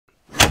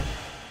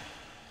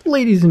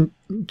Ladies and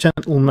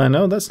gentlemen,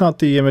 oh, that's not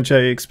the image I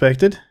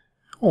expected.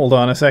 Hold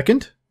on a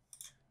second.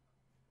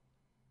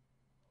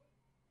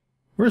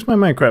 Where's my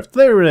Minecraft?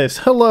 There it is!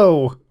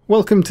 Hello!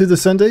 Welcome to the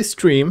Sunday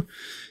stream.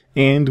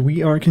 And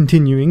we are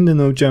continuing the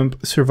No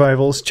Jump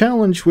Survivals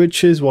Challenge,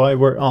 which is why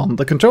we're on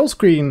the control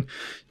screen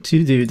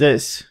to do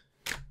this.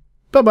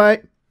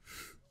 Bye-bye!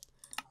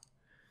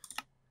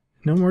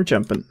 No more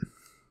jumping.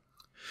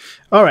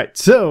 Alright,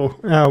 so,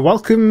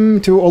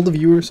 welcome to all the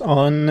viewers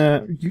on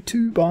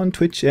YouTube, on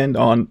Twitch, and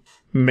on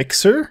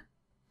Mixer.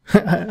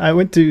 I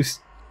went to...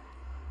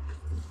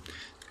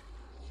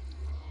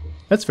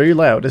 That's very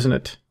loud, isn't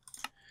it?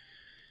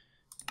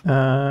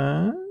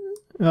 Oh,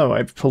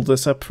 I've pulled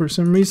this up for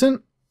some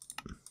reason.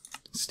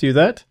 Let's do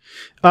that.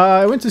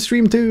 I went to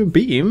stream to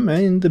Beam,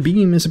 and the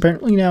Beam is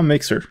apparently now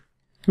Mixer.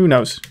 Who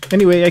knows?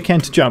 Anyway, I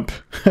can't jump.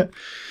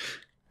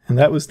 And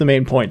that was the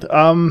main point.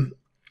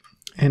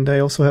 And I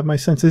also have my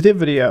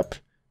sensitivity up.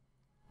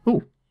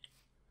 Ooh.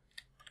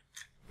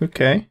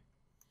 Okay.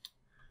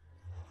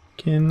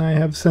 Can I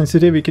have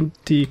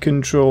sensitivity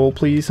control,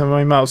 please, on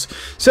my mouse?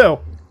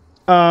 So,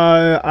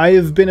 I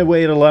have been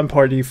away at a LAN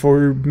party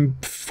for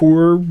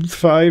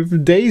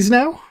 5 days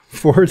now?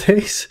 4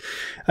 days?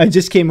 I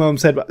just came home,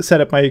 set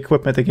up my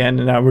equipment again,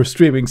 and now we're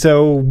streaming.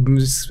 So,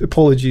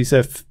 apologies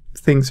if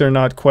things are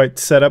not quite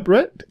set up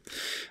right.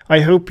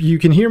 I hope you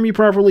can hear me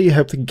properly. I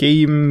hope the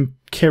game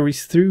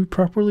carries through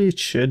properly. It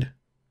should.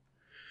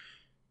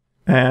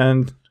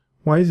 And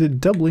why is it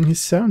doubling his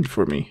sound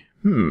for me?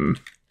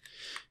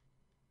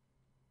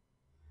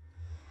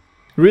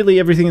 Really,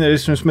 everything that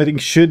is transmitting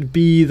should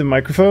be the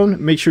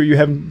microphone. Make sure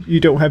you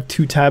don't have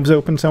two tabs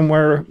open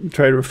somewhere.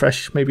 Try to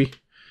refresh, maybe.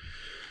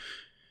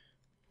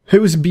 It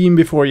was Beam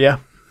before, yeah.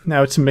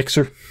 Now it's a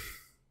Mixer,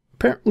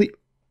 apparently.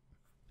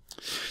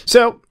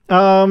 So,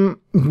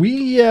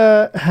 we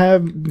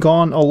have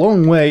gone a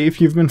long way.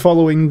 If you've been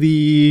following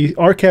the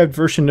archived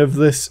version of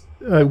this,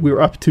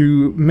 we're up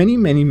to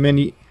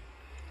many...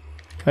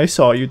 I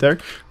saw you there.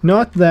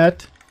 Not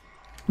that.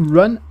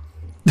 Run.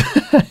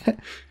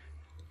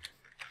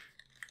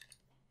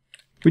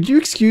 Would you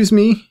excuse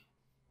me?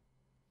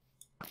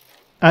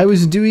 I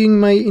was doing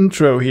my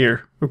intro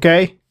here,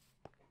 okay?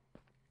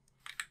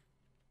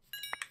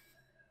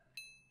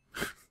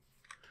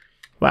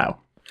 Wow.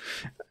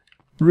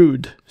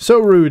 Rude. So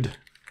rude.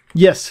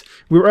 Yes,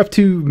 we're up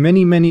to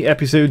many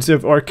episodes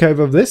of archive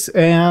of this,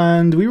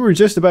 and we were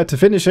just about to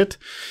finish it,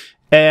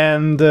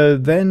 and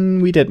then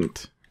we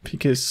didn't.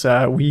 Because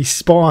we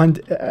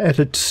spawned at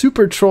a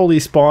super trolley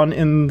spawn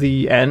in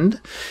the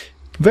end,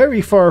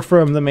 very far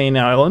from the main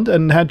island,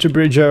 and had to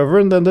bridge over,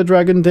 and then the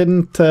dragon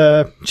didn't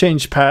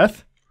change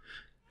path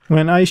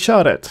when I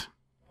shot it.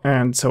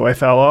 And so I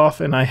fell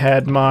off, and I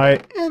had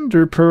my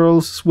ender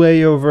pearls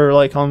way over,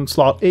 like on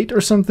slot 8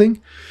 or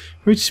something,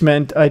 which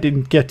meant I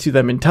didn't get to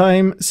them in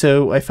time,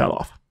 so I fell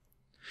off.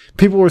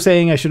 People were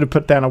saying I should have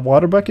put down a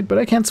water bucket, but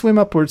I can't swim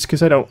upwards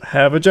because I don't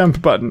have a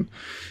jump button.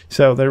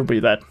 So there'll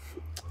be that.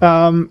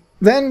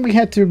 Then we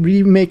had to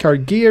remake our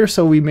gear,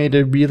 so we made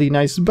a really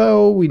nice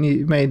bow, we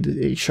made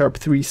a sharp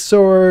 3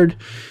 sword,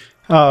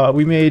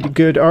 we made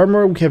good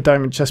armor, we have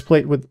diamond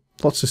chestplate with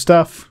lots of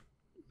stuff,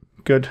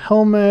 good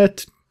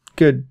helmet,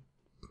 good,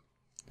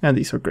 and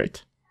these are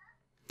great.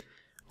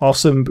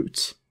 Awesome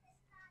boots.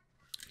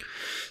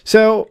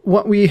 So,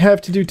 what we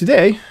have to do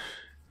today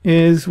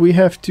is we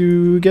have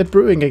to get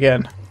brewing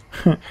again.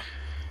 Did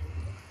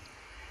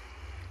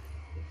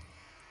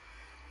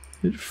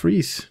it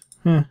freeze?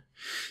 Huh.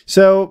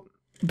 So,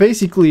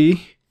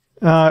 basically,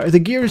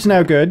 the gear is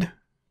now good.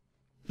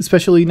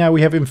 Especially now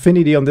we have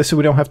infinity on this, so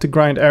we don't have to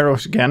grind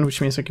arrows again,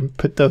 which means I can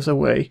put those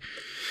away.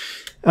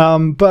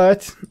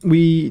 But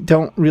we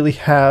don't really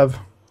have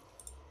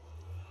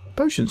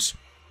potions.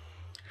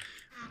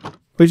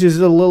 Which is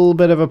a little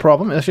bit of a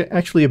problem. It's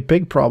actually a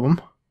big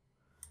problem.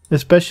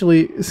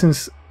 Especially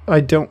since I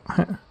don't...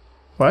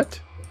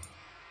 What?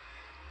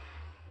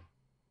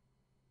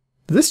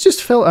 This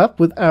just fell up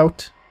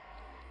without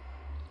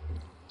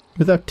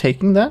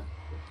taking that?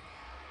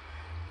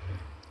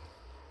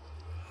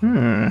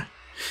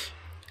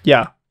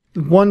 Yeah.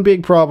 One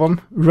big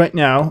problem right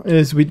now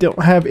is we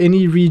don't have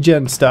any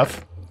regen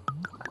stuff.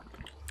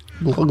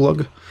 Glug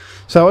glug.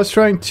 So I was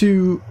trying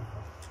to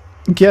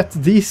get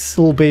these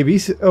little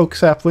babies, oak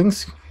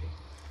saplings.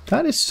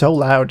 That is so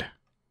loud.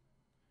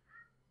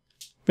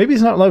 Maybe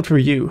it's not loud for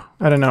you.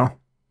 I don't know.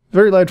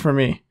 Very loud for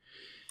me.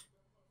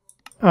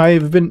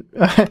 I've been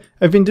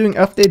doing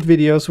update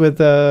videos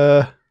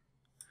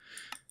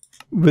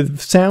with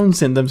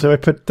sounds in them, so I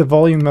put the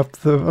volume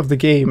up of the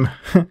game.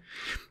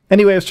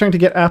 Anyway, I was trying to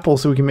get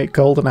apples so we can make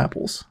golden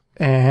apples.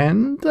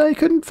 And I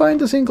couldn't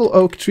find a single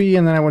oak tree,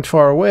 and then I went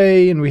far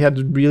away, and we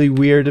had really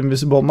weird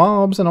invisible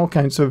mobs and all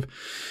kinds of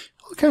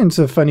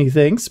funny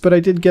things, but I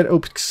did get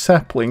oak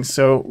saplings,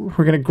 so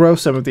we're going to grow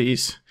some of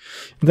these.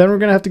 And then we're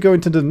going to have to go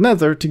into the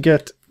nether to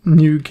get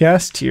new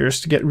gas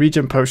tiers, to get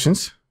regen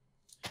potions.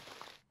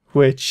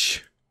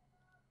 Which...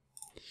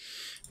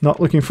 not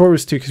looking forward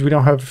to, because we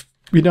don't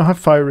have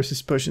fire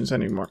resist potions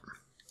anymore.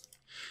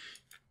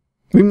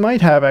 We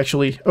might have,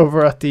 actually,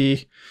 over at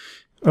the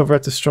over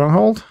at the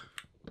stronghold.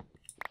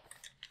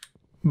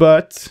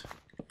 But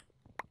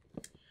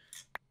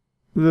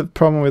the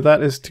problem with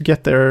that is to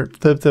get there,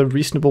 the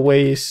reasonable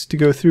way is to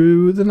go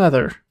through the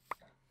nether.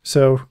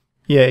 So,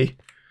 yay.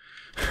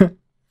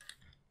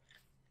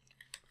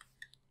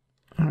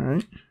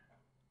 Alright.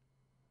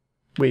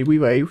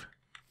 Wave.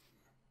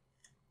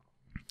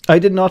 I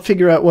did not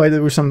figure out why they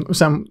were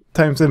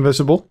sometimes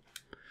invisible.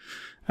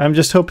 I'm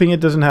just hoping it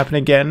doesn't happen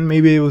again.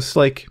 Maybe it was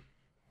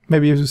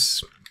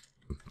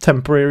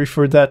temporary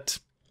for that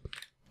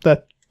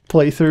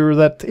playthrough or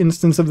that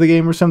instance of the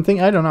game or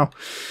something. I don't know.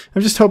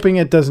 I'm just hoping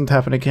it doesn't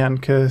happen again,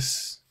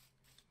 because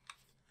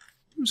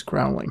it was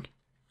growling.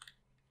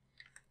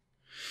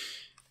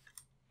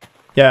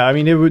 Yeah, I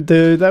mean,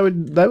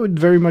 that would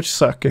very much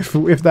suck if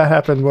that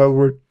happened while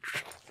we're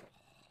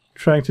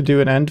trying to do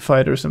an end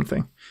fight or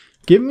something.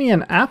 Give me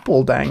an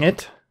apple, dang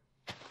it.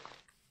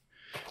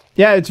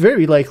 Yeah, it's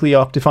very likely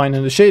Optifine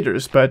in the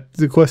shaders, but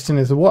the question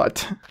is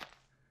what?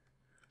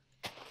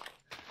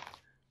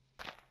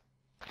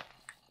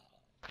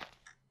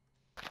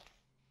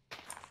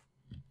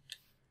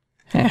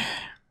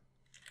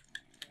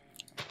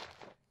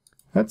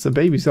 That's a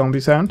baby zombie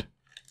sound.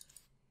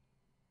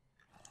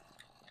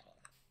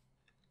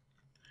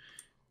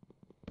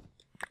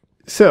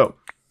 So,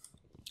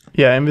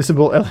 yeah,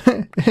 invisible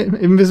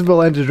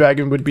Ender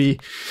Dragon would be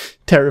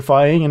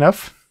terrifying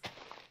enough.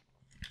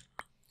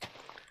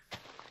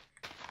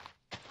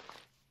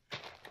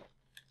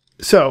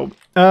 So,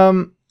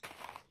 the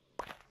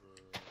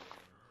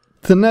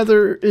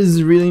nether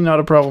is really not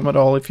a problem at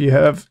all if you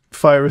have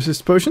fire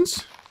resist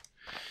potions.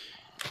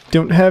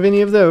 Don't have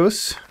any of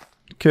those,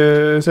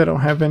 because I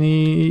don't have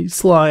any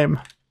slime.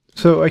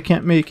 So I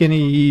can't make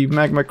any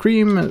magma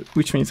cream,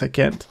 which means I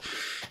can't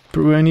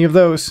brew any of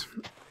those.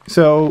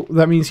 So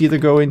that means either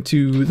go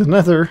into the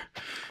nether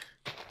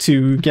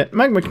to get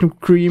magma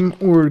cream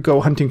or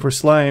go hunting for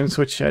slimes,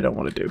 which I don't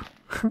want to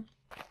do.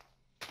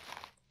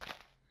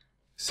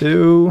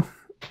 So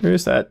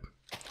there's that.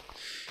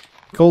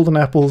 Golden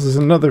apples is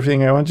another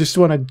thing. I just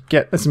want to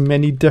get as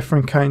many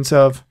different kinds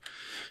of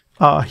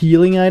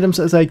healing items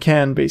as I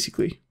can,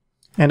 basically.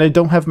 And I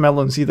don't have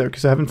melons either,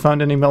 because I haven't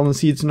found any melon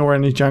seeds nor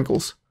any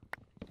jungles.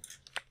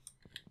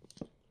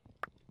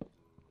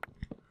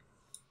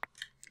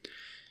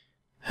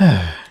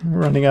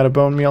 Running out of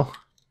bone meal.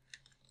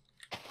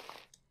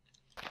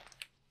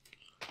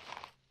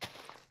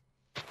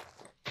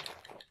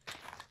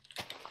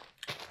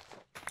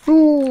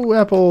 Ooh,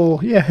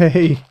 apple!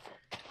 Yay!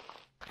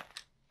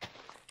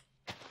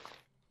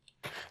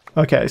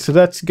 Okay, so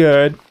that's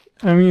good.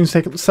 I'm going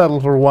to settle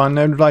for one.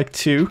 I'd like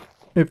two,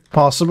 if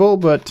possible,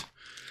 but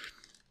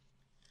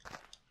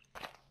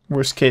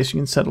worst case, you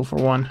can settle for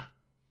one.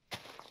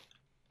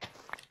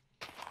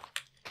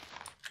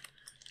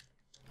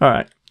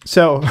 Alright,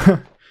 so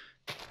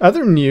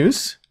other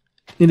news,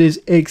 it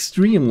is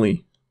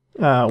extremely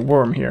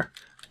warm here.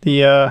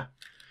 The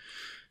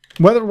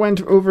weather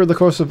went over the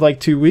course of like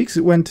 2 weeks.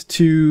 It went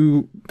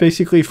to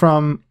basically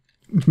from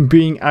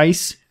being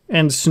ice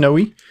and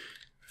snowy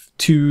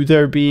to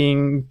there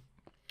being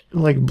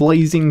like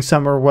blazing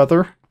summer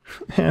weather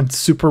and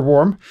super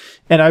warm.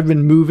 And I've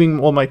been moving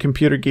all my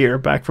computer gear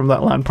back from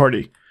that LAN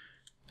party.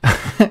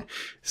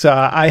 So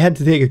I had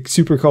to take a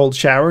super cold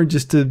shower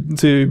just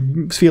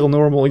to feel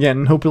normal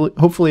again.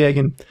 Hopefully I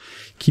can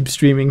keep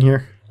streaming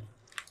here.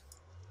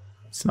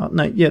 It's not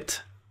night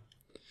yet.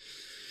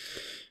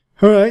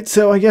 Alright,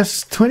 so I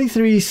guess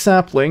 23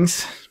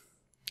 saplings.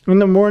 In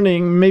the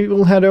morning, maybe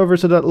we'll head over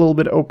to that little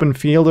bit open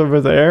field over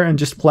there and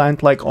just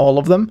plant like all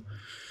of them.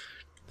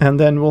 And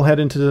then we'll head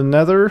into the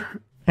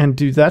nether and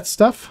do that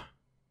stuff.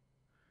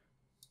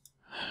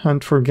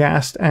 Hunt for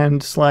ghast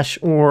and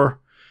 /or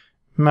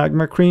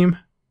magma cream.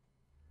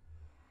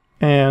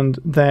 And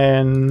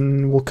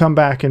then we'll come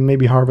back and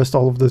maybe harvest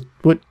all of the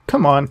wood.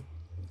 Come on.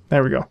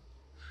 There we go.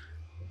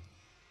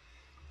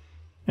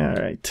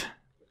 Alright.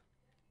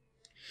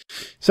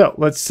 So,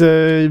 let's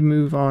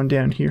move on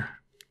down here.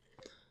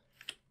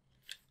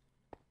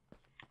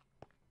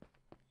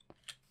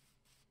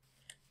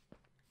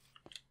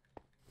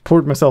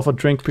 Poured myself a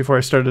drink before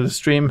I started the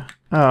stream.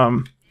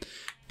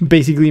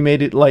 Basically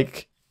made it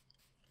like,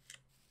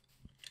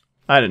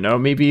 I don't know,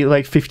 maybe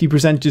like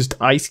 50% just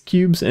ice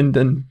cubes and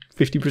then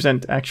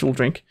 50% actual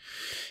drink.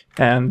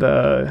 And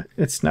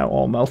it's now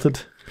all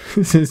melted.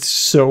 It's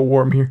so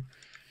warm here.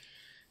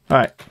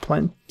 Alright,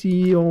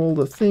 plenty, all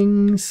the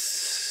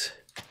things.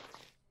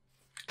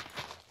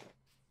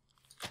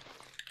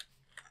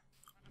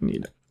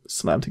 Need a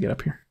slab to get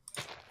up here.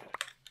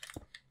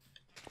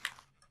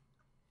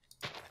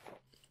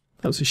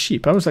 That was a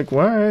sheep. I was like,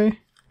 why?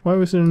 Why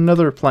was there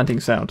another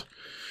planting sound?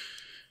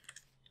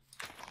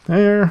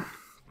 There.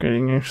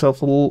 Getting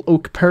yourself a little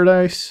oak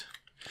paradise.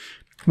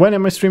 When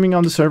am I streaming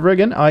on the server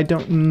again? I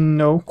don't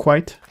know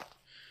quite.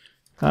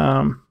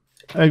 I'm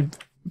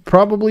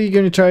probably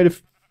going to try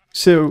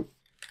to...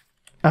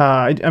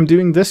 I'm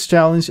doing this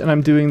challenge and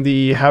I'm doing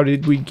the How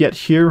Did We Get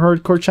Here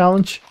hardcore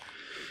challenge.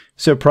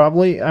 So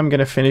probably I'm going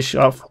to finish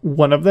off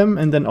one of them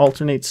and then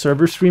alternate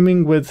server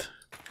streaming with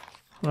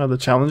the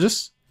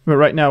challenges. But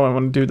right now I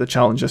want to do the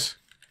challenges.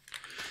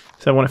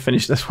 So I want to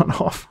finish this one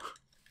off.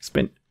 It's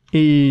been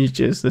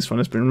ages this one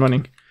has been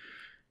running.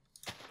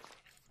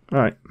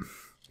 Alright.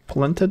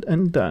 Planted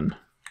and done.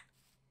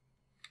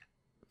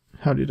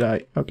 How did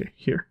I... Okay,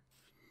 here.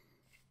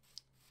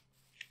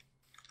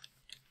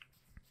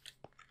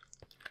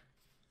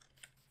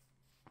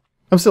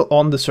 I'm still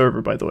on the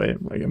server, by the way.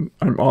 Like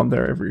I'm on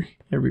there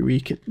every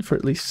week for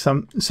at least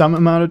some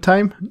amount of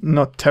time.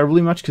 Not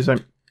terribly much because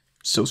I'm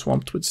so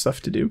swamped with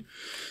stuff to do.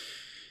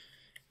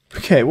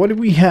 Okay, what do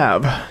we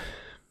have?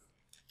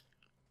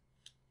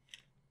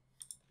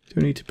 Do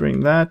I need to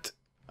bring that?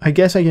 I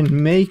guess I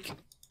can make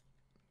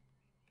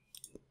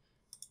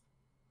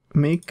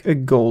a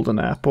golden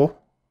apple.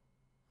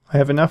 I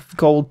have enough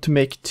gold to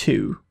make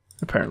 2,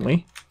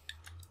 apparently.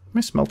 Am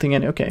I smelting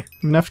any? Okay,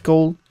 enough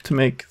gold to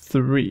make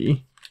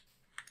 3.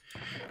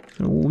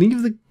 So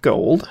leave the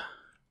gold.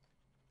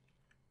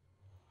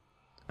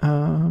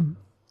 Don't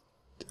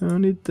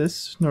need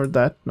this, nor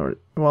that, nor...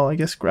 Well, I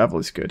guess gravel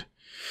is good.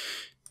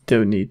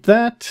 Don't need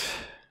that.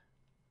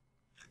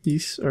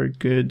 These are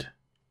good.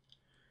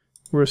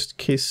 Worst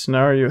case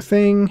scenario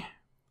thing.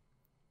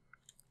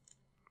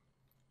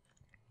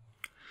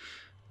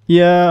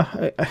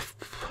 Yeah,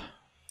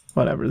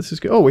 whatever, this is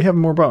good. Oh, we have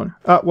more bone.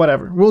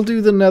 Whatever. We'll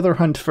do the nether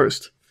hunt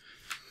first.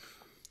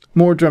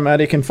 More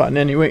dramatic and fun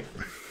anyway.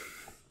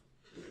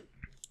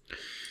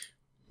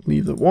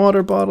 Leave the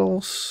water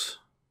bottles.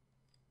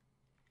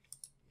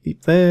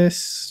 Leave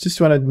this.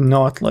 Just want to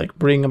not like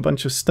bring a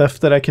bunch of stuff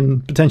that I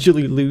can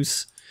potentially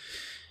lose.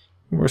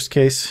 Worst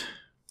case.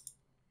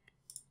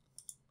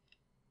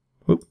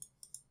 Whoop.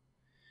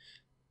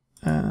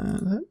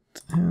 That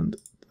and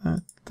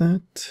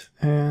that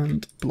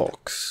and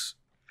blocks.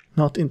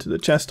 Not into the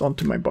chest,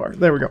 onto my bar.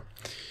 There we go.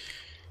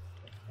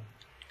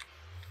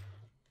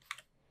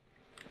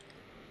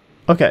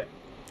 Okay.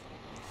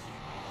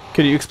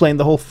 Could you explain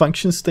the whole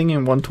functions thing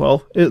in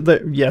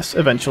 1.12? Yes,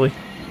 eventually.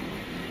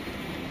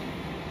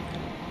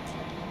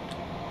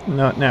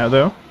 Not now,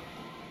 though.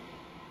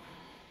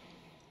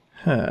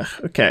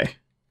 Okay.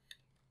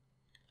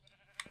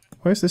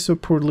 Why is this so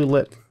poorly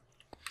lit?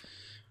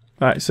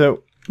 Alright,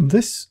 so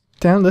this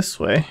down this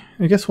way.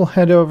 I guess we'll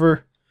head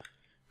over,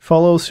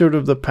 follow sort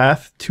of the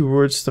path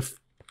towards the...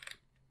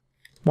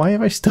 Why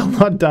have I still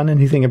not done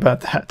anything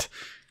about that?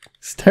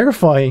 It's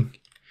terrifying.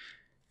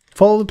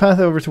 Follow the path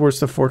over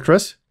towards the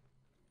fortress.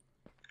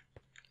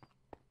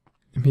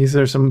 It means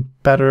there's some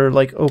better,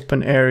 like,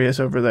 open areas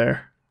over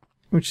there,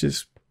 which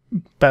is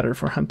better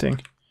for hunting.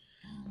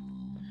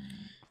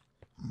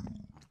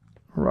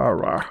 Rah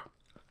rah.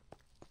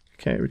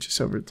 Okay, which is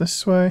over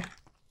this way.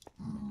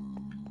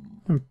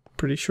 I'm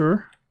pretty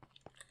sure.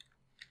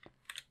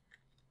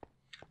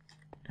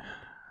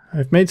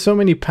 I've made so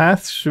many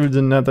paths through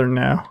the nether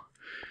now.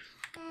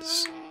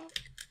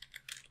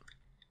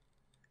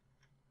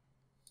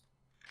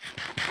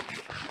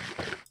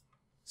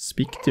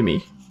 Speak to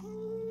me.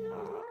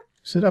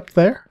 Is it up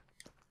there?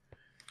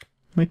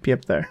 Might be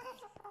up there.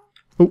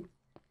 Oh.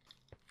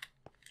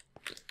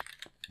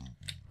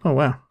 Oh,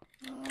 wow.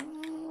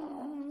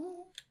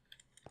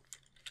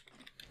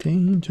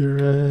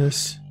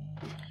 Dangerous.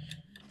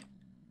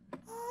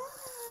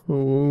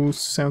 Oh,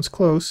 sounds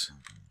close.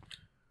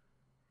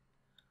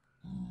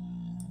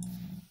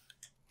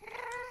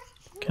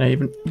 Can I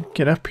even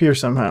get up here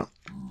somehow?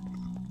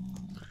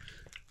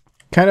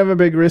 Kind of a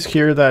big risk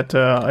here that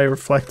I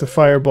reflect the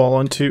fireball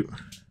onto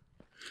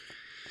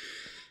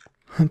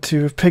a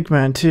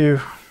pigman too.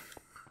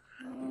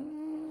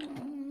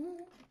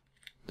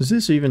 Does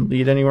this even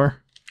lead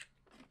anywhere?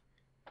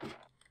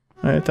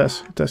 It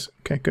does. It does.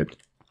 Okay, good.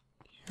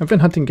 I've been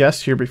hunting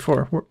gas here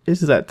before. Where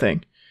is that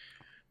thing?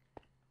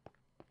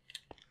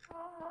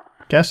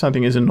 Gas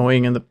hunting is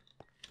annoying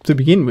to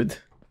begin with.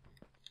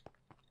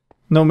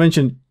 No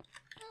mention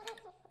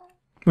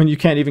when you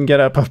can't even get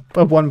up a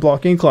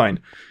 1-block incline.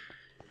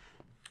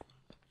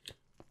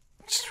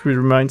 Just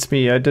reminds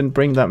me I didn't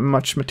bring that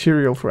much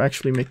material for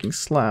actually making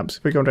slabs.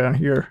 If we go down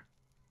here,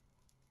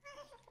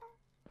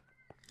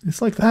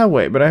 it's like that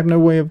way, but I have no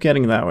way of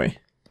getting that way.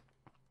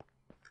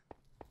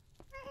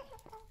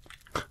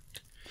 I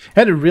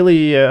had to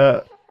really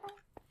oh,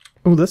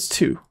 that's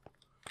 2.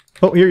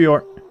 Oh, here you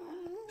are.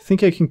 I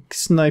think I can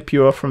snipe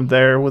you off from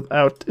there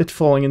without it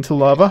falling into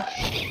lava.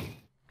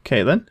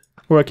 Okay then.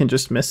 Or I can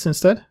just miss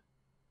instead.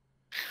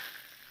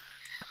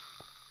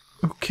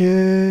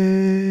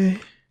 Okay.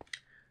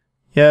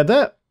 Yeah,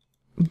 that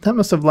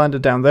must have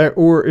landed down there,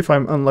 or if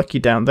I'm unlucky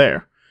down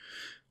there.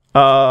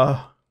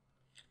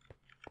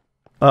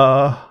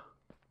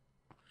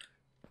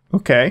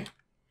 Okay.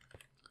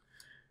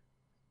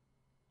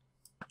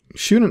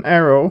 Shoot an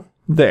arrow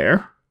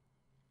there.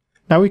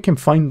 Now we can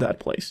find that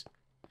place.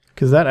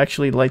 Because that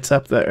actually lights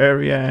up the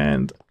area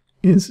and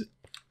is...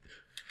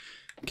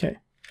 Okay.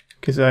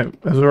 Because I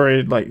was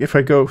worried, like, if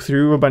I go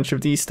through a bunch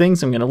of these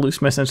things, I'm going to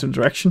lose my sense of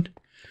direction.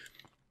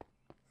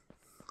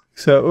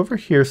 So over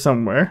here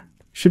somewhere,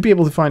 should be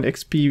able to find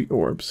XP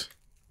orbs.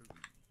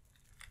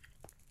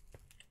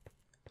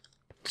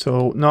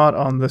 So not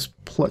on this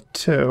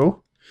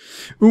plateau.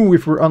 Ooh,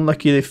 if we're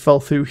unlucky, they fell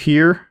through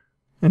here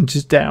and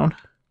just down.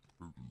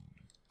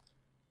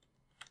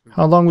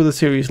 How long will the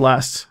series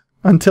last?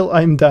 Until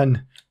I'm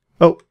done.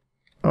 Oh,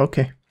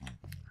 okay.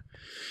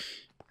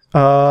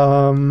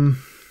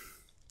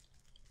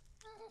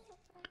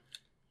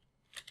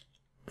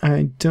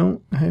 I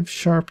don't have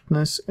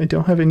sharpness. I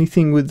don't have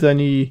anything with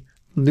any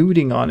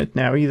looting on it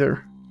now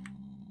either.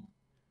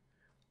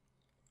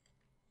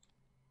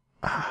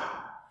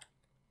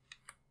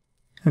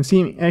 I'm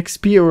seeing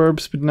XP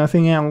orbs, but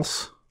nothing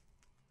else.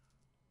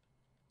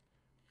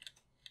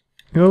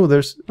 Oh,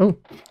 there's... Oh,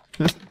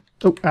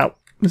 ow.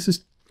 This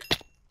is...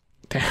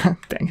 Dang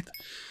it.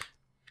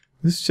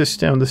 This is just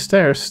down the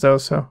stairs, though,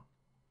 so...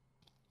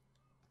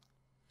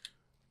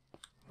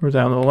 We're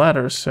down the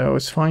ladder, so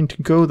it's fine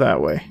to go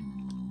that way.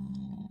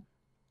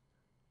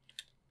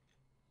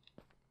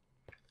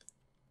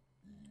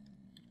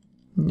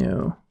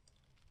 No.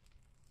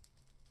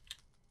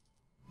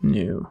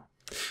 No.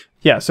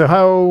 Yeah, so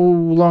how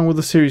long will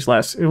the series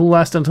last? It will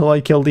last until I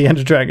kill the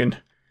Ender Dragon.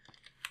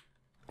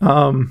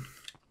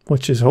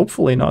 Which is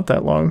hopefully not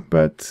that long,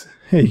 but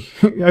hey,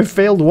 I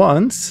failed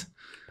once.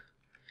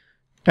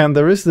 And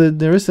there is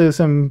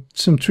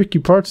some tricky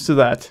parts to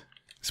that.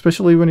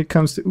 Especially when it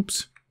comes to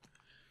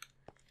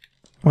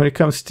when it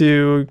comes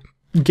to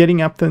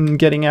getting up and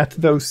getting at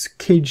those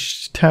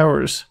caged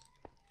towers.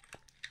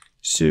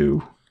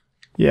 So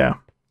yeah.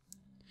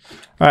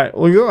 Alright,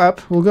 we'll go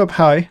up. We'll go up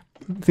high.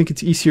 I think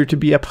it's easier to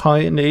be up high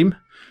and aim.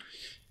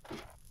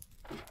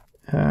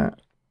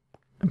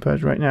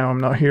 But right now I'm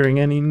not hearing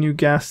any new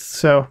guests,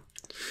 so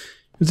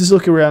let's just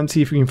look around and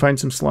see if we can find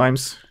some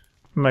slimes.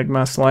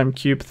 Magma slime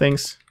cube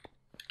things.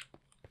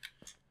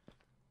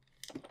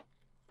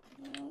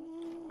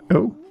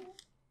 Oh.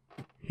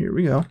 Here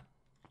we go.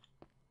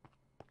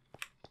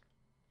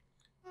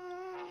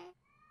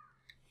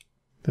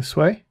 This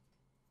way?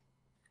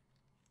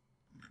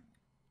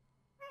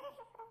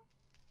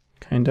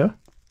 Kinda.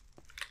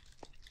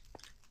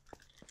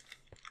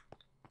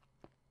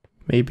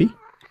 Maybe.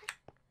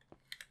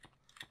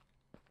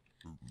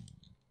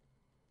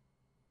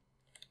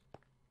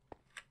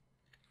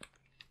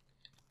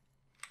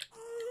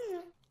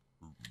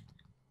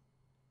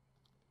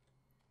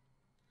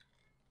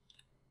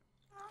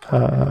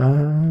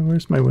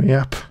 Where's my way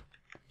up?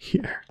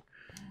 Here.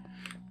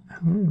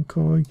 I'm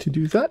going to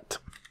do that.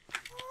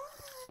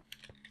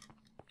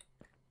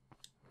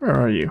 Where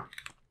are you?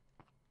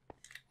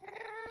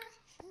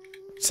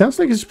 Sounds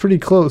like it's pretty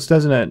close,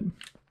 doesn't it?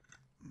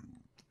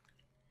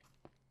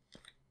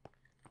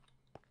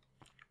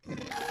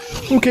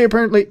 Okay,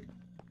 apparently.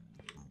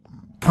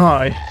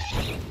 Hi.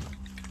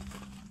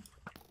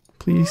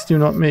 Please do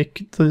not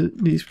make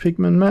these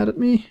pigmen mad at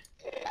me.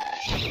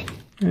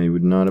 I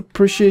would not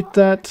appreciate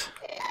that.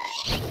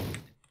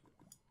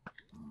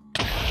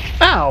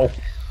 Ow!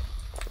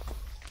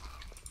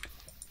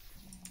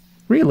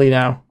 Really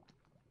now?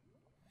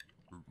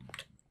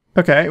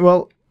 Okay,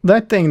 well,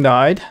 that thing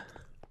died.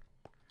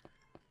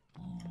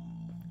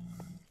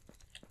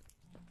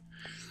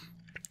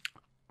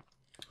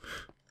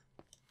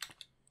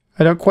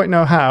 I don't quite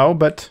know how,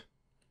 but...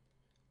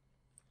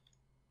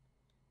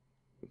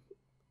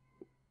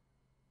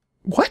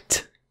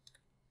 What?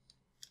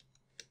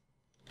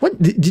 What?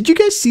 Did you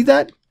guys see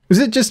that? Was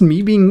it just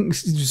me being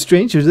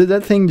strange, or did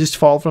that thing just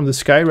fall from the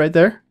sky right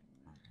there?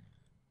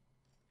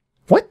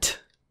 What?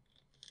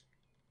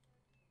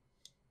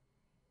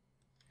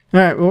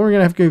 Alright, well, we're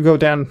gonna have to go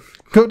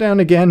down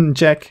again and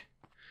check.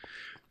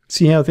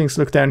 See how things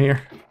look down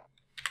here.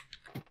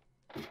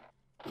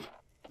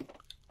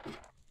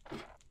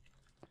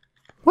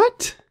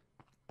 What?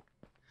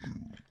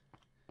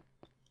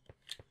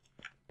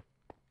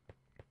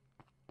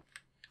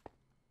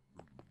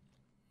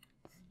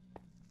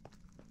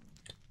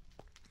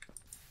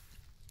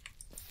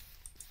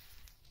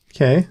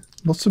 Okay,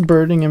 lots of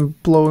burning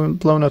and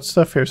blown out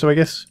stuff here, so I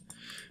guess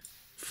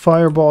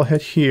fireball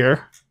hit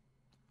here.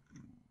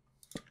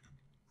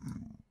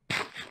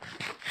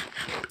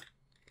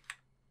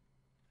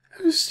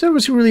 That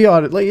was really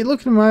odd. Like, it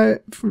looked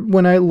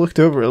when I looked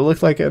over, it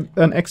looked like an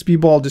XP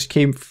ball just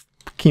came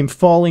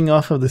falling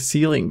off of the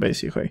ceiling,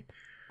 basically.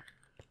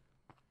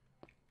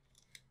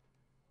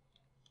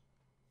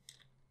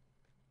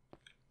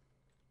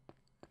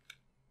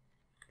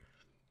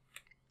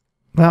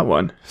 That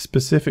one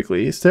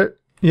specifically. Is there?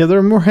 Yeah, there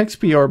are more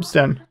XP orbs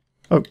down.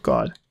 Oh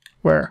God,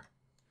 where?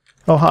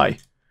 Oh hi.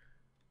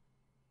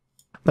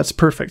 That's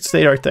perfect.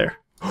 Stay right there.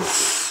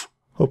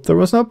 Hope there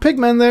was no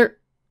pigman there.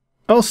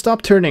 Oh,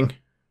 stop turning.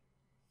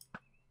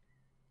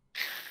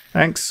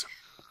 Thanks.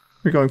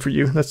 We're going for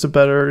you. That's a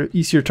better,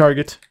 easier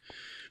target.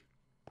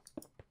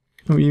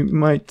 We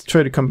might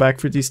try to come back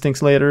for these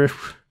things later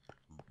if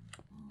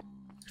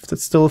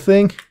that's still a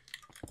thing.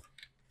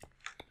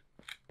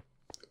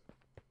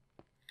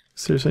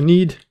 So there's a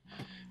need.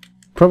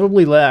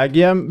 Probably lag.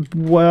 Yeah,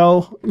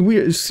 well,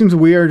 it seems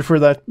weird for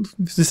that.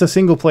 This is a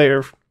single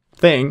player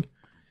thing.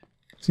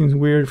 Seems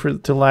weird for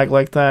it to lag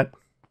like that.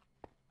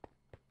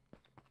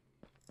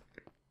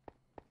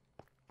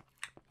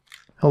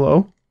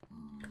 Hello?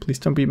 Please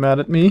don't be mad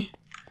at me.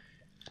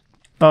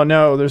 Oh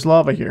no, there's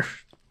lava here.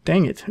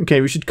 Dang it.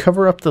 Okay, we should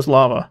cover up this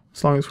lava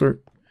as long as we're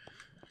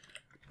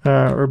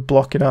or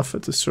block it off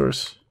at the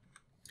source.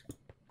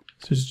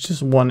 So there's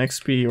just one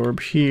XP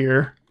orb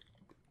here.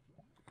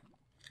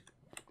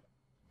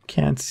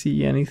 Can't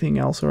see anything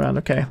else around.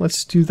 Okay,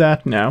 let's do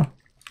that now.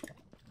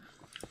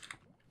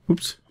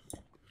 Oops.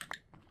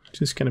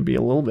 Just gonna be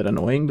a little bit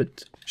annoying,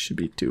 but should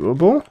be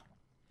doable.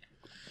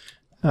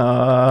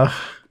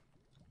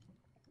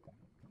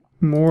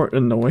 More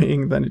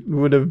annoying than it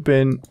would have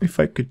been if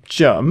I could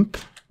jump,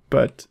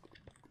 but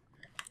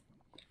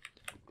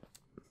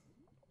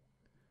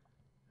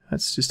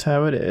that's just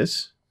how it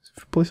is. So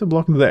if I place a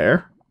block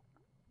there,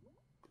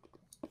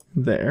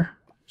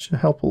 should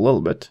help a little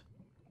bit.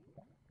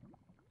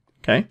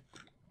 Okay.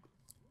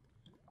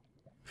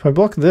 If I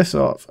block this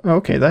off,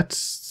 okay,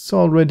 that's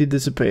already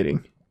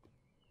dissipating.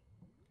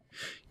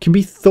 Can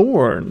be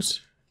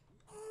thorns.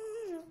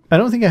 I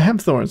don't think I have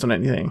thorns on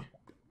anything.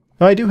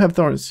 Oh, I do have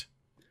thorns.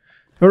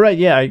 Oh, right,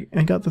 yeah, I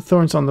got the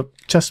thorns on the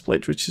chest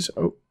plate, which is...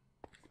 Oh.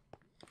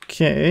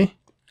 Okay.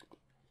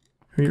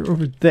 You're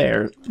over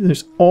there.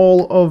 There's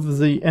all of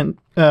the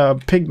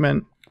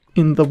pigment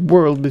in the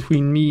world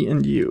between me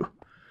and you.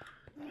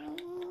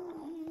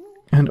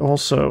 And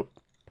also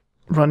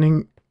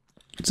running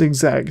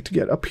zigzag to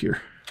get up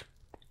here.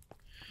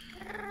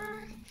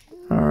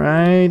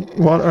 Alright,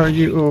 what are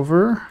you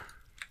over?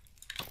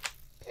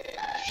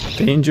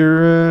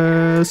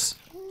 Dangerous.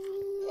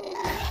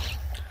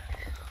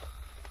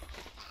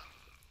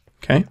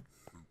 Okay.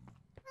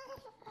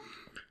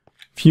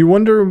 If you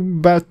wonder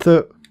about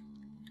the...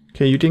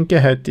 Okay, you didn't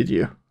get hit, did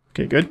you?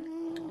 Okay, good.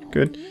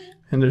 Good.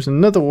 And there's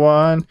another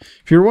one.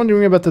 If you're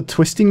wondering about the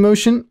twisting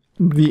motion,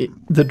 the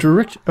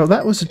direction... Oh,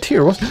 that was a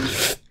tear, wasn't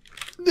it?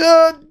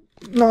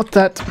 Not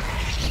that.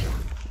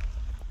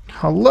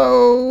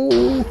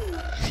 Hello?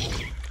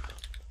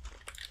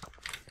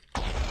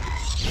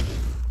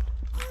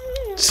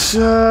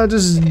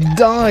 Just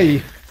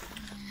die.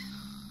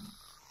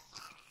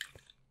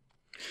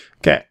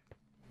 Okay.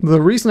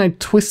 The reason I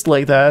twist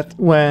like that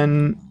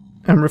when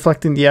I'm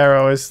reflecting the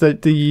arrow is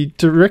that the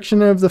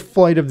direction of the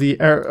flight of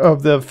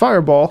the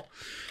fireball...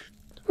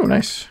 Oh,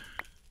 nice.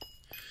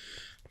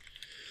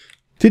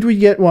 Did we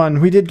get one?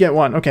 We did get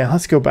one. Okay,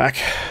 let's go back.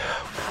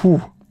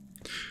 Whew.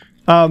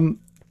 The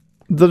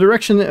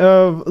direction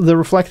of the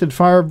reflected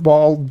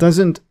fireball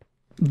doesn't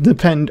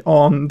depend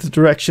on the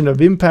direction of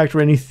impact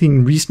or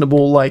anything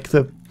reasonable like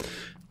the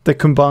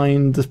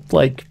combined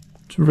like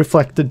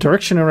reflected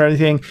direction or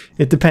anything.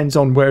 It depends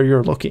on where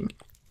you're looking.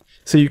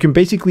 So you can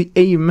basically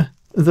aim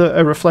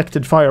a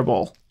reflected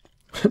fireball.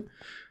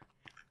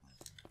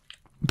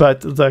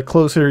 But the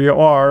closer you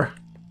are,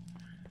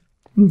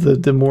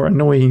 the more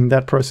annoying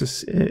that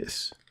process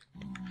is.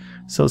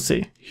 So let's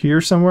see. Here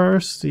somewhere,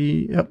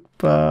 see up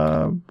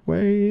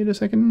wait a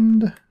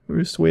second. We're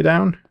just way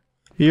down.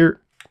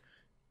 Here.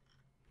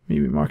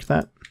 Maybe mark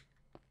that.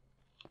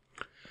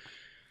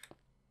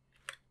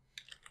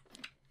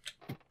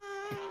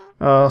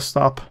 Oh,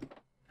 stop.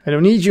 I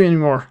don't need you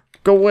anymore.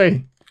 Go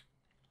away.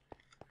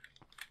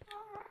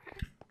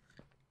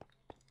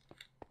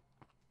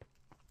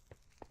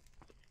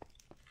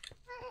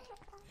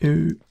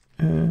 I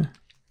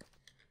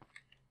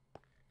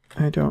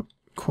don't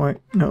quite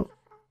know.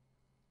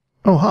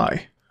 Oh,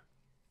 hi.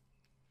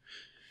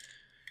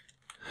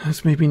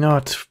 Let's maybe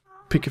not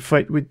pick a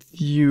fight with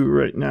you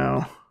right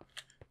now.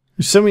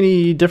 There's so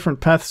many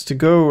different paths to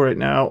go right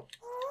now.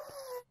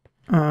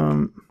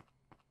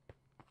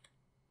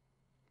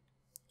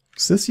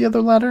 Is this the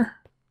other ladder?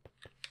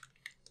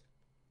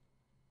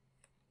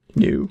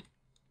 No.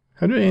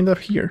 How did I end up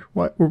here?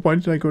 Why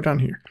did I go down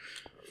here?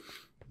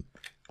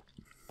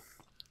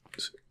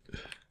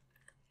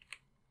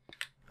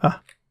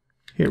 Ah,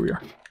 here we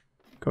are.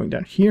 Going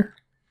down here.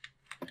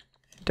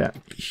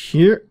 Down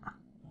here.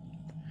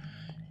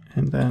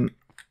 And then,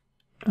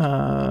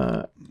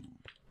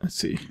 let's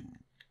see.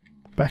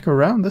 Back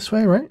around this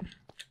way, right?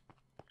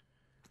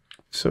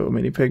 So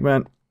many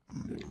pigmen.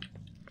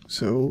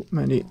 So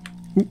many...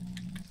 Ooh.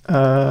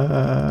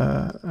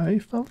 I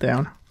fell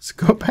down. Let's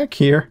go back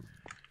here.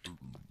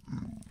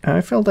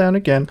 I fell down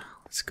again.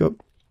 Let's go.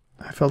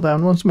 I fell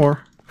down once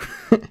more.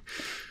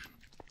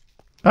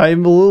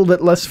 I'm a little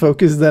bit less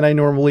focused than I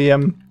normally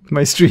am in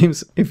my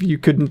streams, if you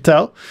couldn't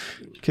tell.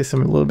 Because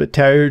I'm a little bit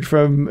tired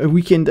from a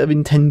weekend of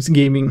intense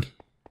gaming.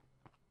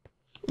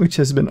 Which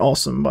has been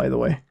awesome, by the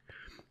way.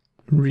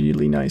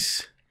 Really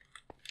nice.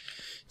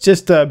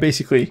 Just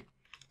basically,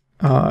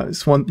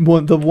 it's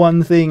the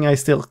one thing I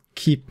still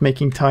keep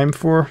making time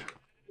for,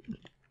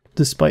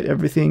 despite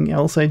everything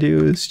else I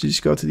do, is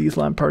just go to these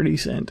LAN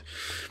parties and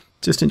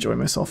just enjoy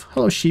myself.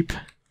 Hello, sheep,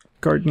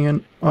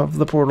 guardian of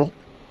the portal.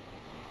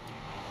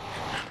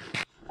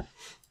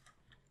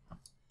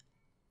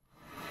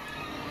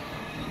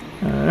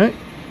 Alright,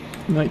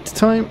 night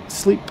time,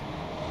 sleep.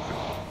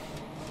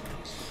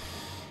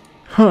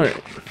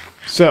 Alright,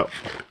 so.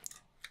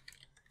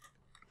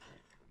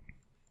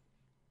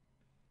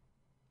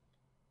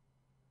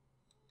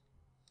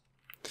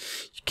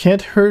 You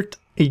can't hurt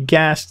a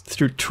gas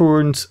through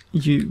turns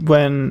you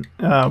when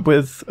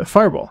with a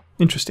fireball.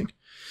 Interesting.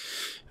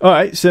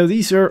 Alright, so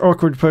these are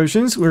awkward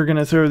potions. We're going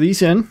to throw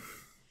these in.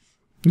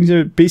 These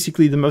are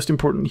basically the most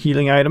important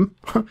healing item.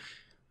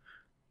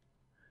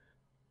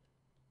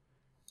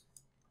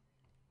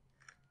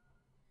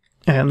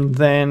 And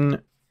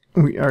then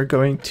we are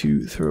going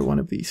to throw one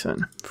of these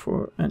in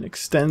for an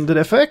extended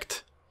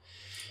effect.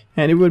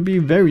 And it would be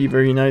very,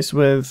 very nice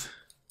with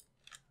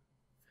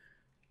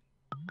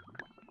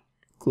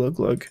glug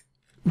glug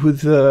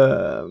with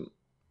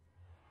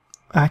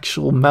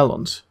actual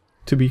melons,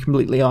 to be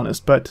completely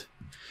honest, but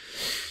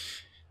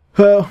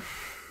well,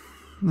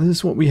 this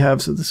is what we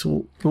have,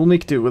 so we'll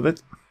make do with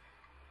it.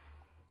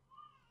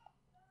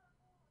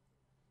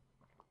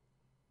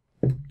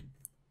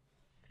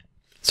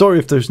 Sorry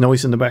if there's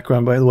noise in the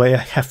background, by the way. I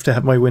have to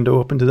have my window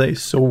open today.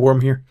 It's so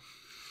warm here.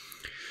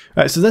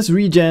 Alright, so that's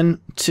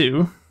regen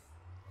 2.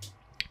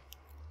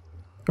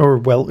 Or,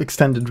 well,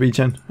 extended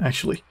regen,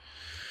 actually.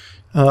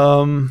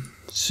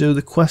 So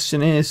the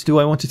question is, do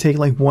I want to take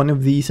like one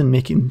of these and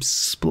make him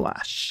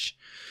splash?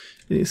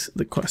 Is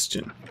the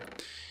question.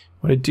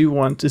 What I do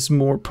want is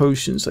more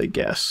potions, I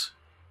guess.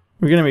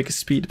 We're gonna make a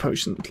speed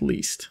potion at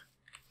least.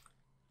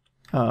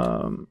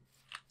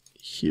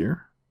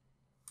 Here.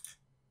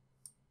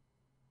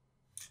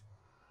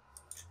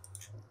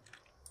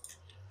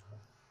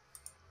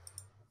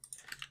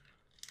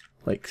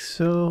 Like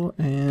so,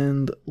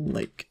 and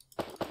like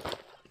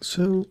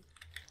so.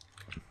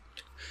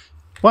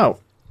 Wow,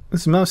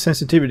 this mouse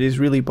sensitivity is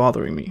really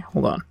bothering me.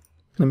 Hold on.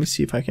 Let me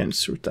see if I can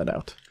sort that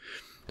out.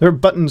 There are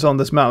buttons on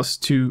this mouse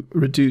to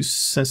reduce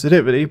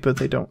sensitivity, but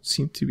they don't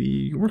seem to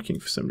be working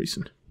for some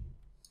reason.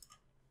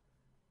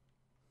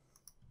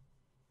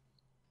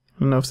 I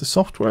don't know if the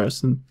software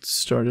hasn't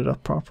started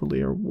up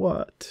properly or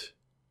what.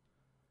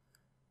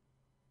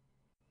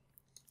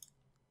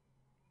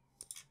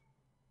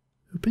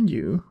 Open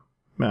you,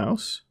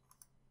 mouse.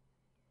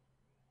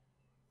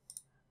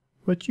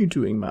 What you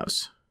doing,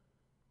 mouse?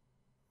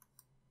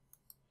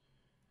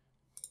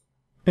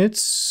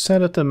 It's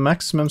set at the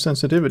maximum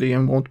sensitivity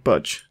and won't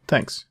budge.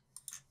 Thanks.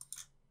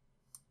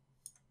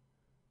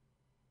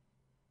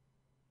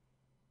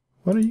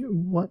 What are you?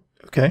 What?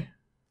 Okay.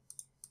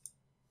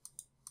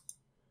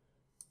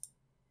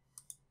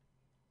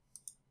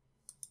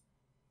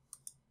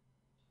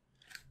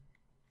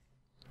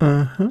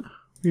 Uh-huh.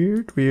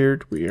 Weird,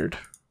 weird, weird.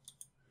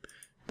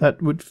 That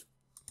would...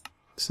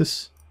 Is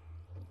this...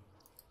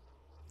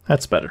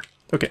 That's better.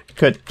 Okay,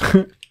 good.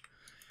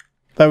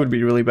 That would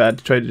be really bad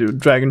to try to do a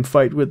dragon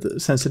fight with the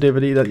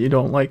sensitivity that you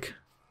don't like.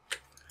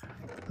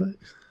 But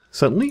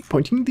suddenly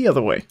pointing the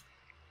other way.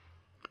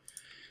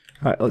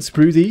 Alright, let's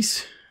brew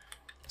these.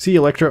 See you,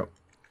 Electro.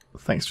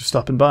 Thanks for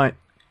stopping by.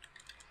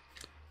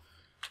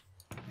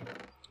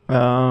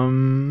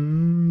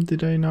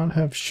 Did I not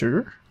have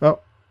sugar? Oh,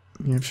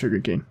 you have sugar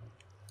cane.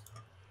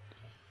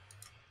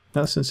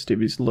 Now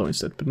sensitivity is low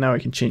instead, but now I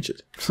can change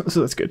it. So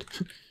that's good.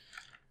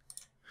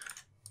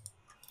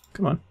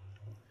 Come on.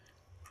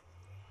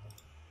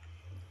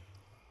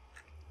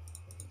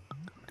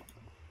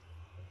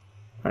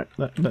 Alright,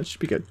 that should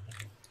be good.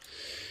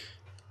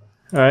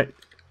 Alright.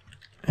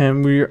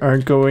 And we are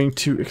going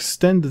to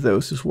extend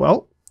those as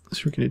well.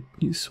 So we're going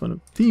to use one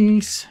of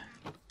these.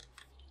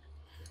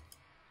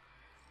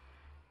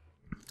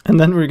 And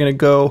then we're going to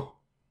go...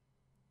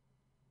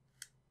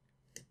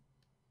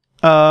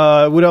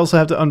 would also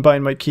have to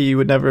unbind my key.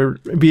 Would never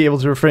be able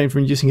to refrain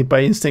from using it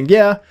by instinct.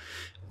 Yeah,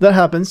 that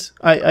happens.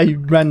 I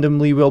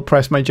randomly will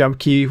press my jump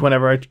key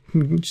whenever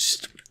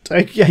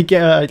I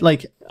get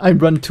like I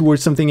run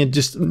towards something and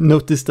just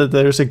notice that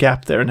there's a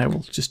gap there, and I will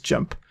just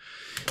jump.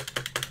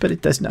 But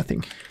it does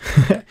nothing.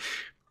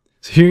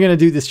 So you're gonna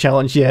do this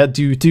challenge, yeah?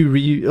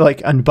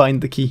 Like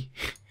unbind the key.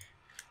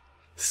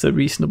 It's a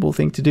reasonable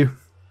thing to do.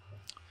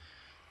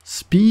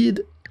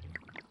 Speed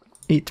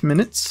 8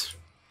 minutes.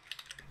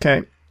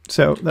 Okay.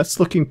 So that's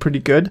looking pretty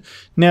good.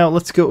 Now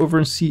let's go over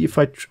and see if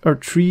our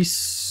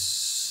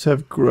trees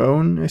have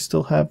grown. I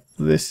still have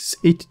this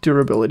 8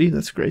 durability.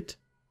 That's great.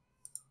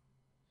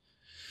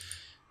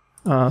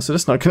 So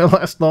that's not going to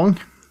last long.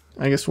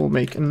 I guess we'll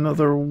make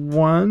another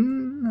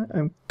one.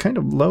 I'm kind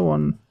of low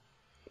on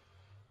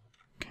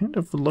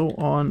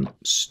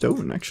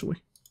stone,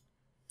 actually.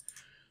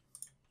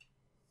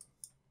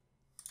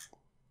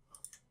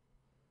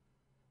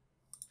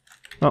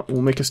 Oh,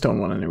 we'll make a stone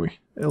one anyway.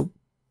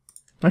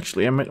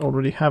 Actually, I might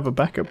already have a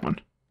backup one.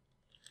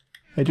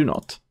 I do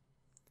not.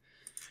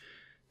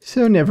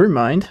 So never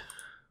mind.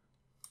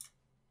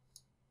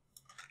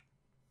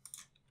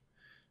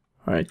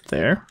 Right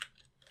there.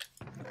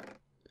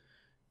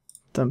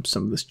 Dump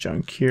some of this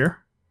junk here.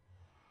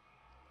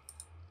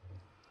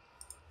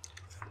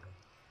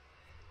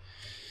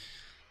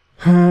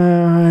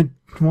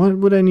 What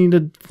would I need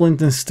a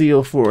flint and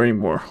steel for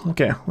anymore?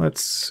 Okay,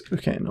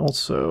 okay, and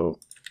also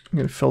I'm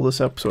gonna fill this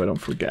up so I don't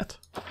forget.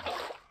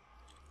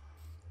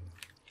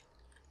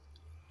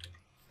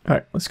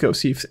 Alright, let's go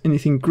see if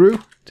anything grew.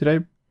 Did I?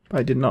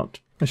 I did not.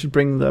 I should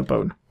bring the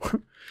bone.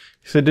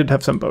 Because I did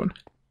have some bone.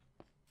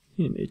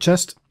 In a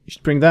chest. You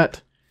should bring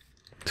that.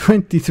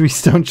 23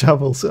 stone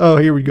shovels. Oh,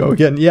 here we go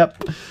again.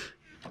 Yep.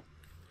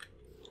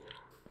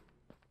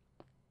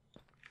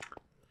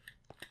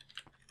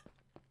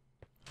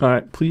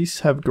 Alright,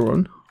 please have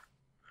grown.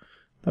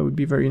 That would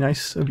be very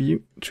nice of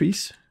you,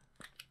 trees.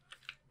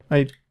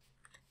 Did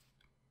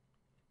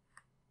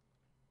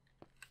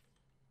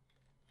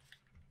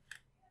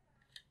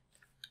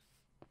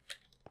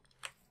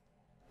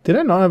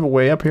I not have a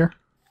way up here?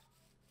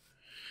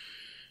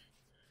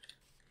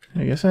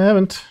 I guess I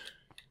haven't.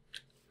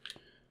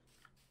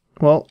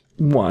 Well,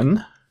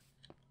 one.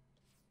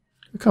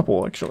 A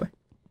couple, actually.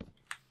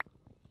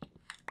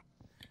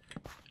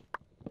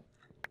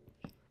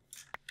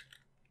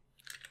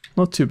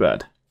 Not too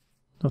bad.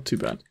 Not too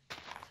bad.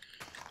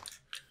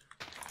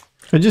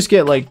 If I just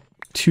get like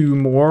 2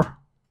 more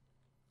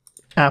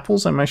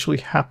apples, I'm actually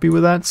happy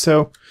with that.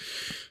 So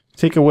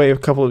take away a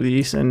couple of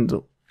these and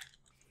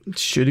it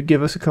should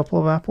give us a couple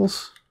of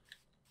apples.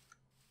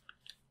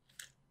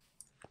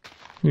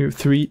 We have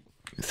three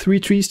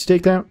trees to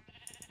take down.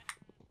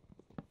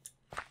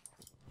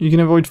 You can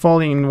avoid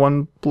falling in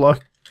one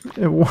block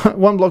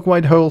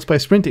wide holes by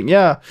sprinting.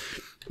 Yeah,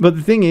 but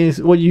the thing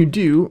is, what you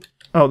do...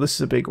 Oh, this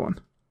is a big one.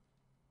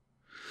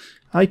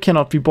 I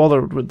cannot be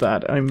bothered with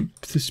that.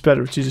 It's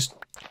better to just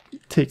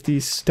take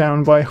these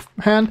down by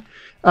hand.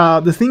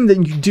 The thing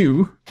that you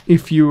do,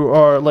 if you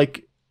are,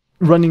 like,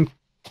 running...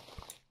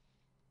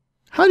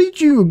 How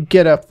did you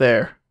get up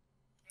there?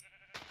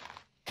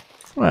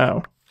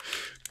 Wow.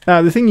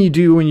 The thing you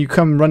do when you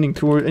come running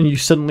toward and you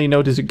suddenly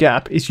notice a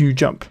gap is you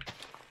jump.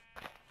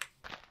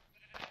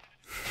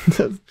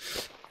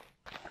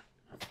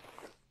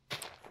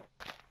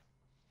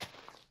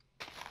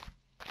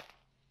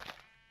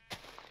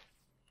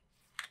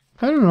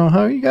 I don't know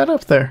how you got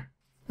up there.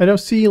 I don't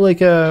see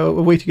like a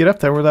way to get up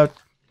there without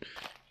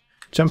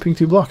jumping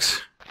 2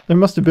 blocks. There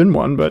must have been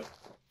one, but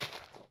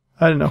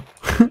I don't know.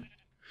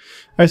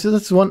 Alright, so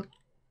that's one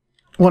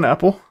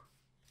apple.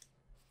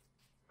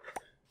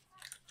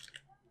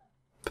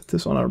 Put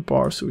this on our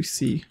bar so we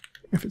see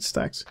if it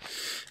stacks.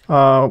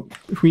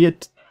 If we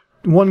get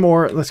 1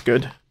 more, that's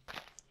good.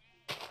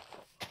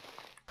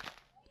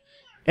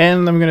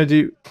 And I'm gonna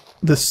do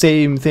the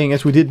same thing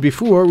as we did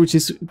before, which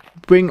is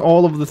bring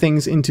all of the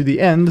things into the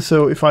end.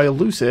 So if I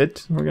lose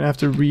it, we're gonna have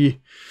to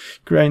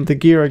re-grind the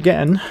gear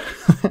again.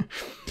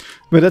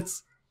 But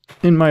that's,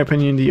 in my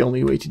opinion, the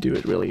only way to do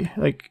it, really.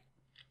 Like,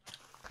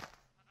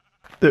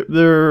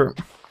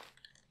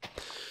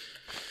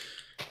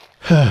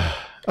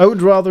 I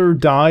would rather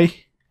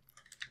die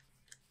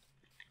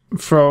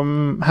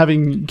from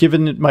having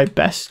given it my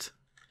best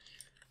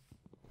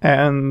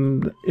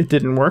and it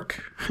didn't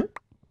work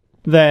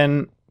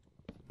than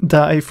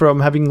die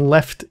from having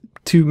left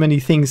too many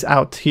things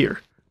out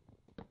here.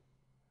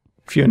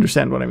 If you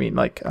understand what I mean.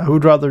 Like, I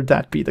would rather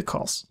that be the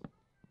cause.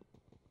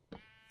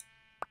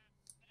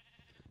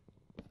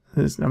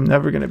 I'm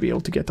never going to be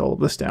able to get all of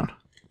this down.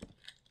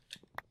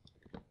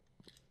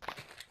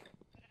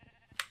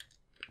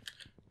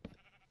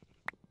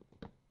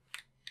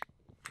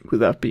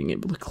 Without being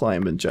able to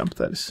climb and jump,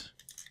 that is.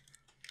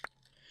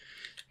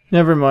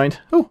 Never mind.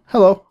 Oh,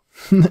 hello.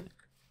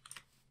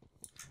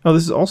 Oh,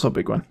 this is also a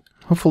big one.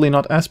 Hopefully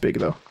not as big,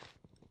 though.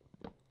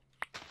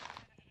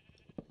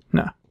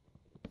 Nah.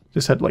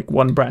 Just had, like,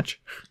 1 branch.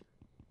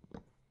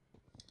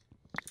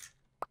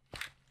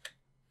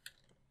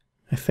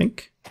 I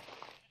think.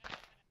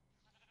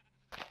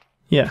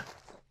 Yeah.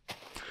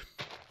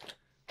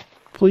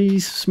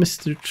 Please,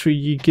 Mr.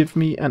 Tree, give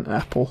me an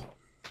apple.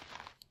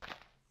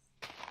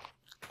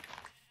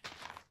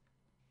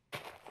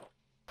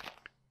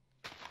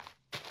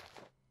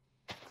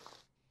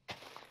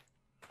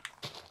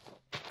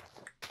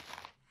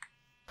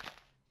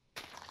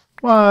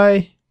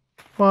 Why?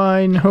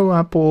 Why no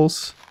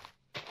apples?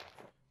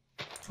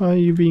 Why are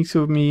you being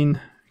so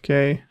mean?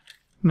 Okay.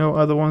 No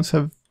other ones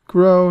have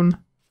grown.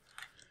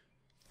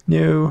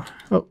 No.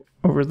 Oh,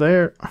 over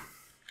there.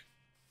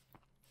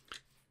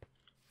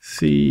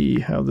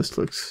 See how this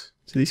looks.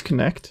 Do these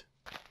connect?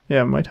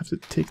 Yeah, I might have to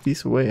take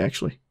these away,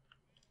 actually.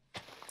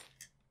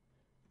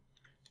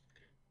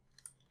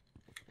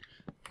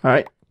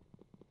 Alright.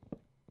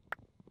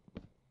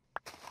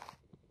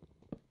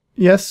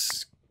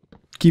 Yes.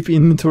 Keep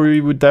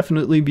inventory would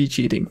definitely be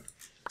cheating.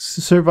 It's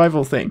a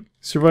survival thing.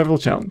 Survival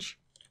challenge.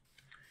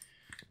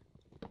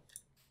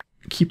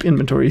 Keep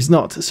inventory is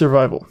not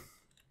survival.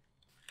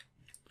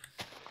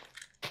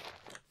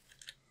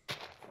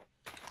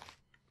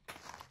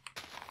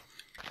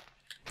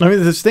 I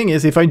mean, this thing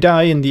is, if I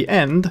die in the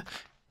end,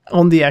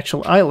 on the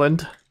actual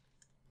island,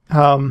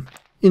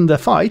 in the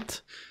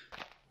fight,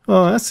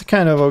 well, that's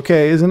kind of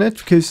okay, isn't it?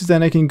 Because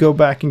then I can go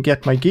back and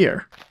get my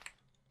gear.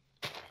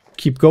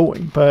 Keep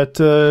going, but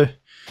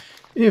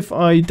if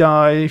I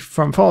die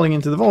from falling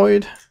into the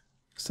void...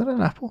 Is that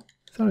an apple?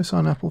 I thought I saw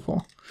an apple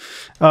fall.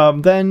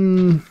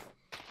 Then...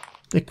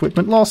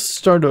 equipment loss,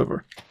 start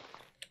over.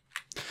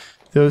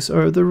 Those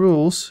are the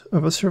rules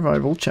of a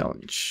survival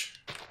challenge.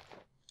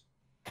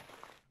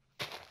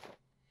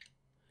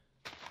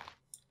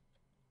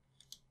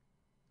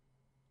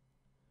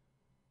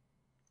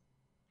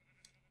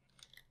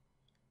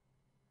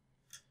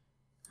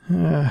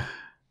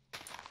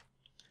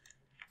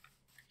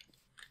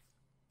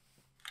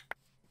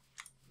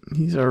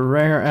 These are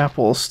rare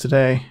apples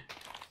today.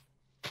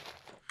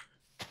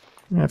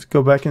 I have to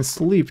go back and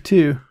sleep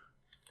too.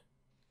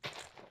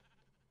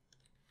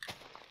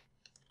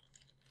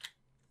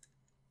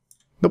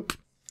 Nope,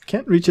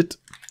 can't reach it.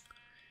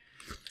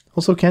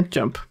 Also can't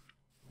jump.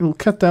 We'll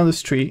cut down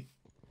this tree,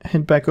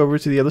 head back over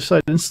to the other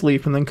side and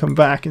sleep, and then come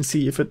back and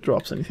see if it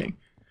drops anything.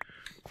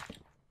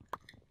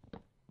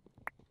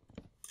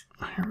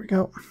 Here we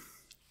go.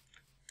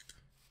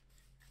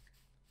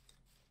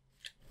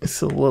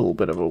 It's a little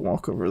bit of a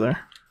walk over there.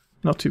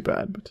 Not too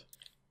bad, but...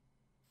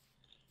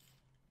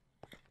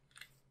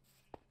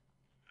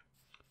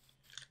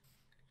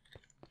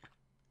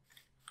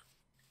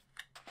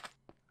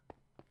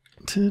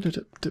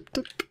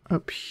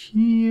 Up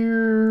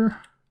here.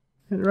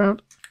 Head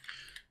around.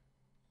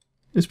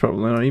 It's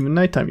probably not even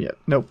nighttime yet.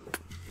 Nope.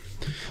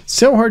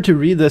 So hard to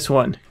read this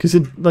one because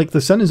like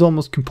the sun is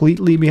almost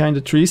completely behind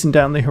the trees and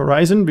down the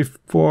horizon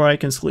before I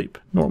can sleep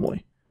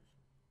normally.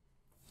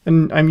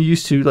 And I'm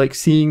used to like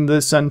seeing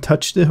the sun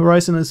touch the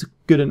horizon is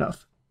good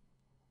enough.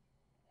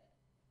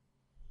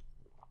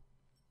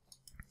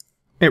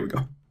 There we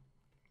go.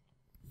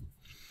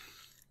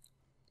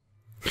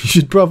 You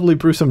should probably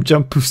brew some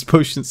jump boost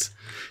potions.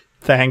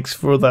 Thanks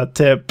for that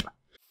tip.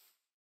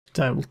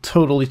 That will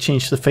totally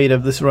change the fate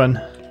of this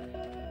run.